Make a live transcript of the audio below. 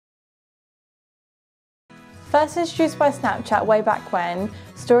First introduced by Snapchat way back when,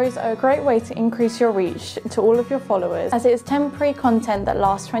 stories are a great way to increase your reach to all of your followers, as it is temporary content that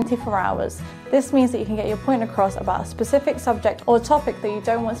lasts 24 hours. This means that you can get your point across about a specific subject or topic that you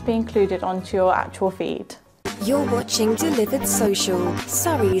don't want to be included onto your actual feed. You're watching Delivered Social,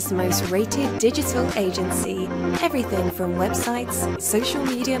 Surrey's most rated digital agency. Everything from websites, social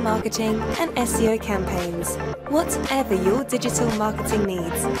media marketing and SEO campaigns. Whatever your digital marketing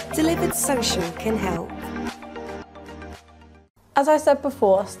needs, Delivered Social can help. As I said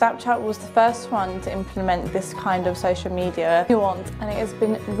before, Snapchat was the first one to implement this kind of social media nuance, and it has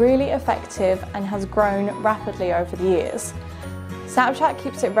been really effective and has grown rapidly over the years. Snapchat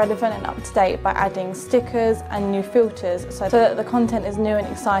keeps it relevant and up to date by adding stickers and new filters so that the content is new and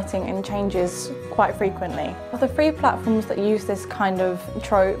exciting and changes quite frequently. Of the free platforms that use this kind of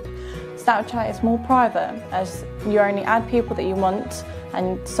trope, Snapchat is more private, as you only add people that you want,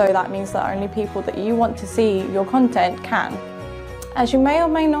 and so that means that only people that you want to see your content can. As you may or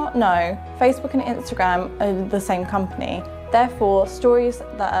may not know, Facebook and Instagram are the same company. Therefore, stories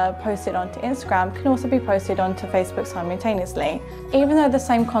that are posted onto Instagram can also be posted onto Facebook simultaneously. Even though the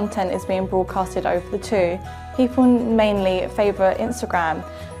same content is being broadcasted over the two, people mainly favour Instagram,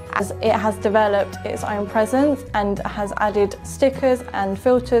 as it has developed its own presence and has added stickers and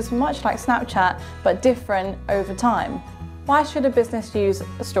filters much like Snapchat, but different over time. Why should a business use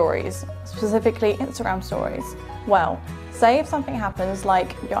stories, specifically Instagram stories? Well, say if something happens,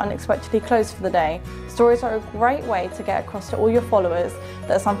 like you're unexpectedly closed for the day, stories are a great way to get across to all your followers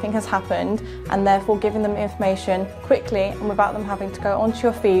that something has happened, and therefore giving them information quickly and without them having to go onto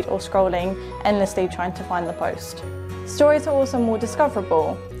your feed or scrolling endlessly trying to find the post. Stories are also more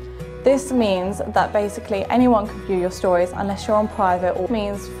discoverable. This means that basically anyone can view your stories unless you're on private, or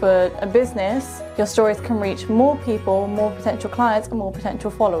means for a business, your stories can reach more people, more potential clients and more potential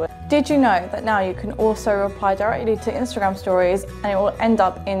followers. Did you know that now you can also reply directly to Instagram stories and it will end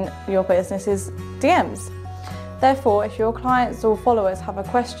up in your business's DMs? Therefore, if your clients or followers have a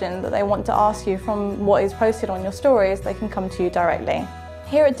question that they want to ask you from what is posted on your stories, they can come to you directly.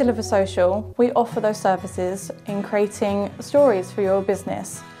 Here at Deliver Social, we offer those services in creating stories for your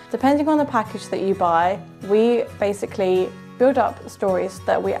business. Depending on the package that you buy, we basically build up stories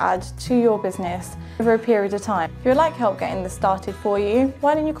that we add to your business over a period of time. If you'd like help getting this started for you,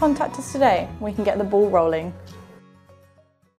 why don't you contact us today? We can get the ball rolling.